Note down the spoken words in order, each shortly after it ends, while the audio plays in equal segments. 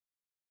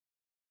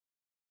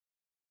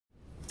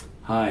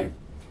Hi,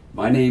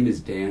 my name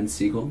is Dan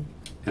Siegel,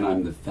 and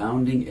I'm the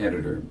founding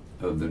editor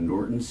of the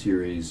Norton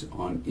series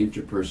on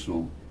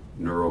interpersonal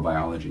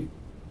neurobiology.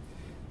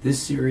 This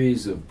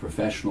series of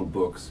professional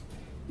books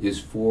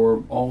is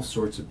for all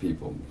sorts of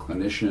people,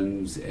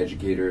 clinicians,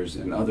 educators,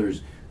 and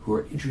others who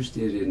are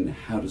interested in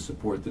how to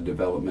support the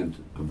development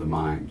of the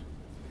mind.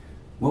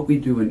 What we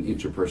do in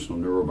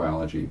interpersonal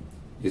neurobiology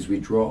is we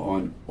draw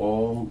on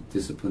all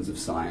disciplines of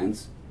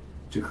science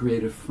to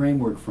create a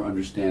framework for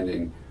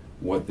understanding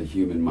what the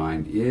human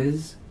mind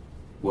is,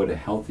 what a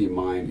healthy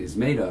mind is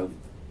made of,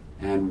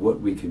 and what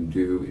we can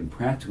do in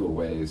practical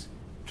ways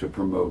to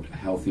promote a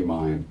healthy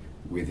mind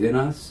within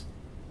us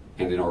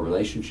and in our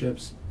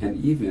relationships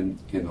and even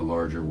in the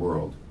larger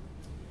world.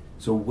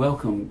 So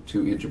welcome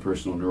to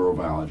Interpersonal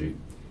Neurobiology,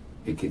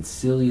 a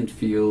consilient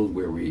field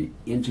where we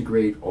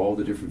integrate all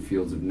the different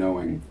fields of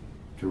knowing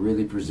to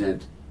really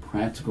present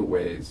practical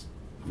ways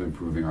of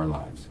improving our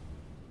lives.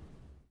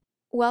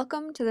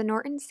 Welcome to the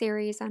Norton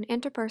series on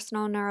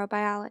interpersonal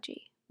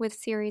neurobiology with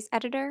series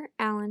editor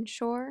Alan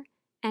Shore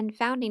and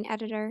founding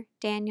editor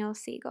Daniel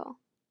Siegel.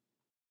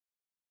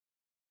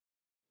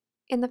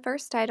 In the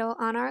first title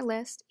on our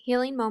list,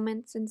 Healing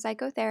Moments in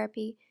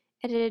Psychotherapy,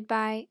 edited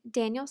by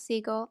Daniel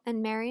Siegel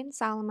and Marion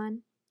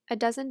Solomon, a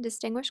dozen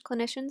distinguished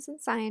clinicians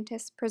and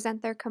scientists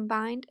present their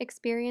combined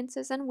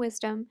experiences and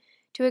wisdom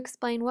to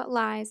explain what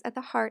lies at the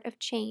heart of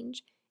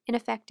change in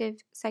effective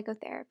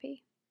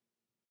psychotherapy.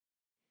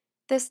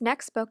 This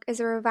next book is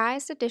a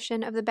revised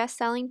edition of the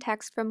best-selling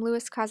text from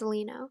Louis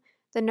Cozolino,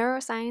 The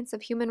Neuroscience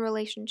of Human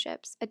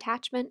Relationships,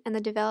 Attachment and the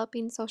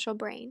Developing Social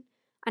Brain,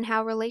 on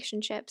how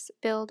relationships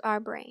build our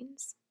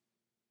brains.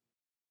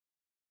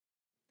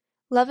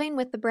 Loving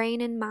with the Brain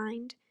in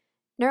Mind,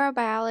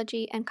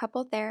 Neurobiology and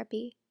Couple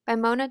Therapy by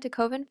Mona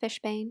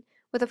DeKoven-Fishbane,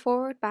 with a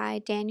foreword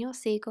by Daniel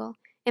Siegel,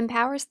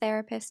 empowers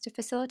therapists to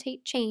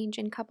facilitate change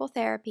in couple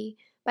therapy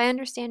by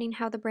understanding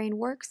how the brain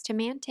works to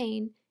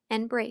maintain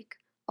and break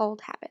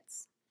old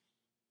habits.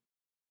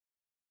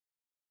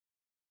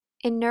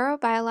 In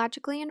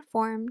Neurobiologically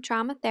Informed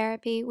Trauma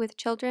Therapy with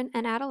Children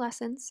and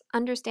Adolescents,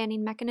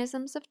 Understanding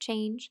Mechanisms of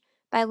Change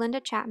by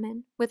Linda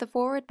Chapman, with a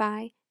foreword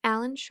by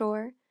Alan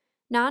Shore,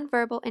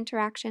 nonverbal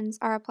interactions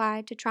are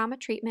applied to trauma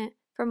treatment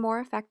for more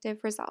effective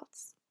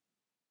results.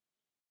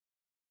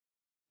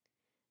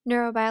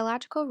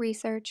 Neurobiological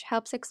research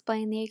helps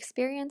explain the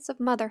experience of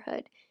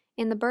motherhood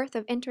in the birth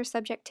of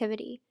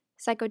intersubjectivity,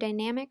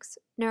 psychodynamics,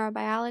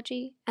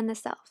 neurobiology, and the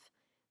self,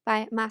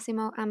 by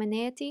Massimo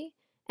Amanetti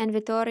and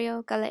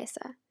Vittorio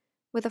Galesa,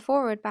 with a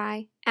foreword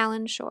by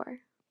Alan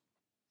Shore.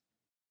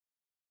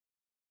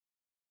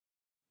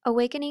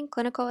 Awakening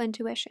Clinical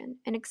Intuition,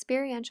 an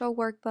experiential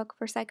workbook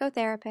for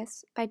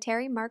psychotherapists by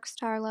Terry Marks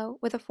Tarlow,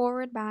 with a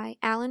foreword by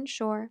Alan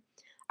Shore,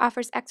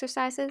 offers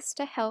exercises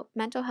to help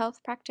mental health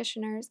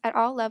practitioners at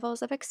all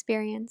levels of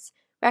experience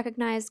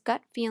recognize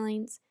gut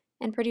feelings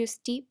and produce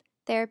deep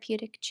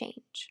therapeutic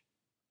change.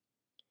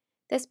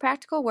 This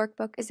practical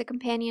workbook is a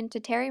companion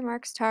to Terry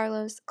Marks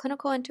Tarlow's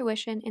Clinical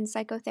Intuition in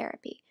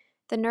Psychotherapy,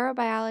 The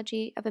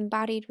Neurobiology of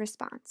Embodied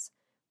Response,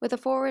 with a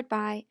foreword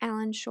by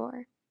Alan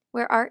Shore,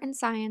 where art and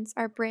science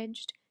are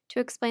bridged to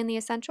explain the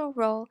essential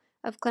role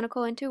of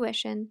clinical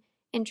intuition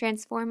in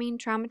transforming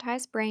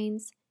traumatized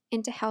brains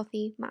into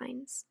healthy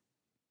minds.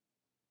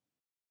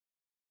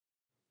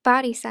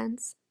 Body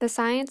Sense, The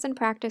Science and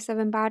Practice of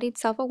Embodied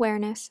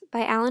Self-Awareness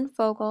by Alan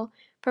Fogel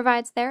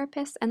provides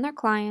therapists and their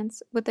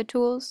clients with the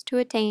tools to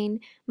attain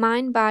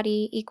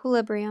mind-body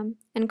equilibrium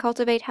and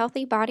cultivate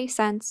healthy body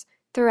sense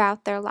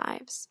throughout their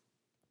lives.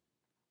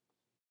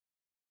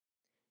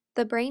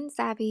 The Brain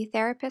Savvy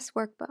Therapist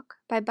Workbook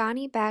by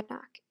Bonnie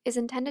Badnock is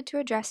intended to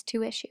address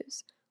two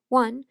issues.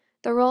 1.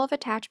 The role of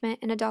attachment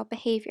in adult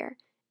behavior,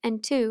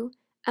 and 2.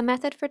 A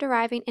method for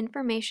deriving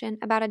information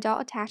about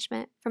adult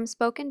attachment from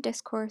spoken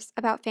discourse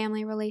about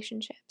family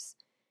relationships.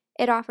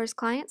 It offers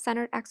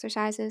client-centered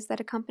exercises that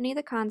accompany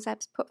the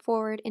concepts put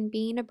forward in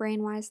Being a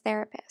Brainwise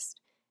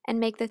Therapist and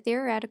make the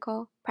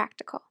theoretical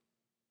practical.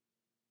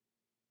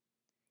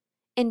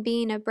 In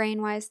Being a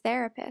Brainwise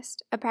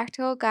Therapist, a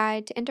practical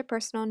guide to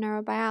interpersonal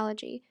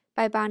neurobiology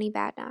by Bonnie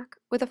Badnock,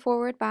 with a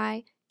foreword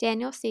by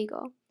Daniel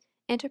Siegel,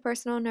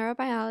 interpersonal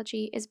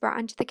neurobiology is brought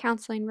into the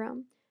counseling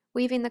room,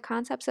 weaving the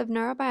concepts of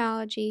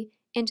neurobiology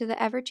into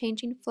the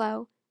ever-changing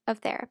flow of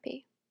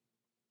therapy.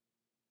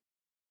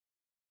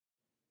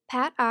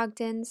 Pat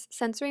Ogden's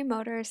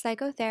Sensory-Motor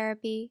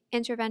Psychotherapy,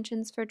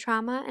 Interventions for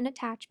Trauma and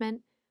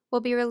Attachment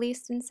will be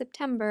released in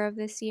September of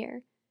this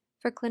year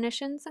for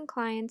clinicians and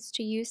clients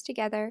to use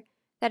together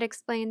that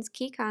explains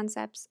key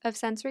concepts of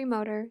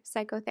sensory-motor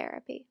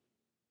psychotherapy.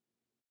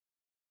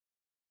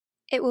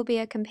 It will be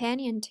a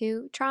companion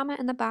to Trauma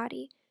in the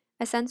Body,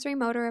 a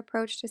sensory-motor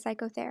approach to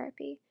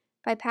psychotherapy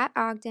by Pat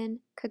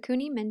Ogden,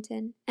 Kakuni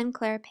Minton, and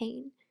Claire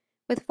Payne,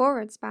 with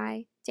forewords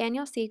by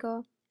Daniel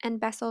Siegel and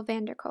Bessel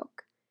van der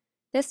Kolk.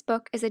 This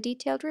book is a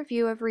detailed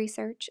review of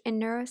research in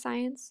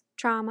neuroscience,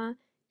 trauma,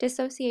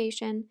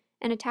 dissociation,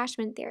 and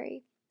attachment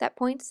theory that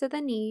points to the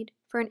need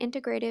for an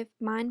integrative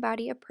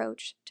mind-body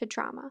approach to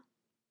trauma.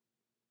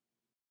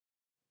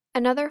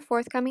 Another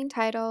forthcoming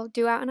title,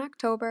 due out in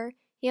October,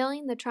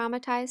 Healing the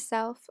Traumatized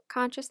Self,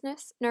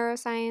 Consciousness,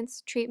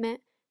 Neuroscience,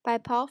 Treatment by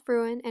Paul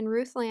Fruin and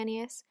Ruth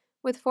Lanius,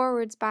 with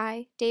forewords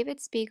by David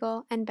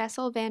Siegel and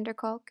Bessel van der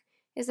Kolk,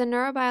 is a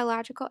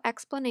neurobiological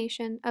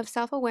explanation of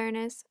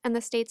self-awareness and the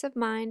states of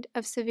mind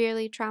of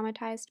severely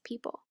traumatized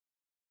people.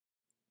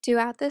 Due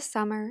out this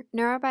summer,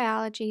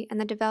 Neurobiology and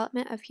the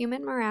Development of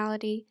Human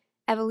Morality,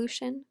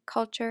 Evolution,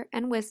 Culture,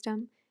 and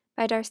Wisdom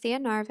by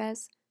Darcia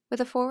Narvaez, with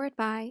a foreword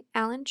by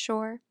Alan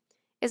Shore,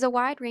 is a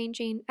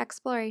wide-ranging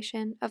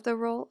exploration of the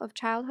role of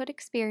childhood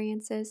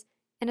experiences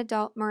in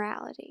adult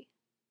morality.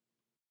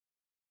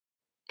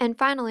 And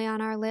finally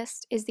on our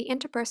list is the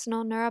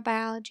Interpersonal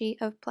Neurobiology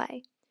of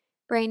Play,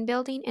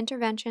 Brain-Building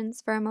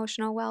Interventions for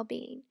Emotional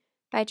Well-Being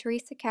by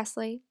Teresa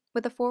Kessley,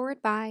 with a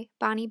foreword by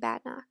Bonnie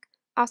Badnock,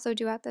 also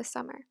due out this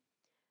summer.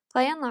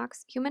 Play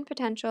unlocks human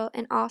potential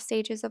in all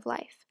stages of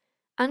life,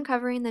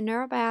 uncovering the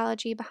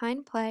neurobiology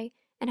behind play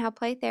and how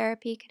play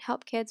therapy can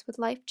help kids with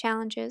life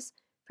challenges,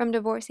 from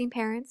divorcing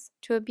parents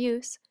to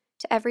abuse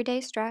to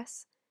everyday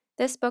stress.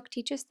 This book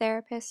teaches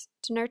therapists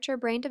to nurture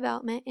brain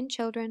development in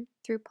children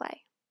through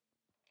play.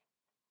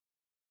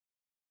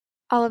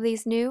 All of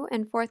these new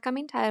and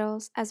forthcoming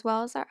titles, as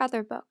well as our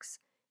other books,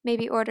 may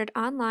be ordered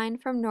online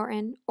from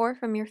Norton or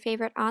from your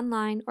favorite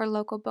online or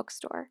local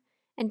bookstore.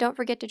 And don't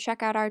forget to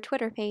check out our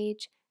Twitter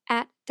page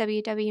at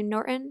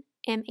www.nortonmh.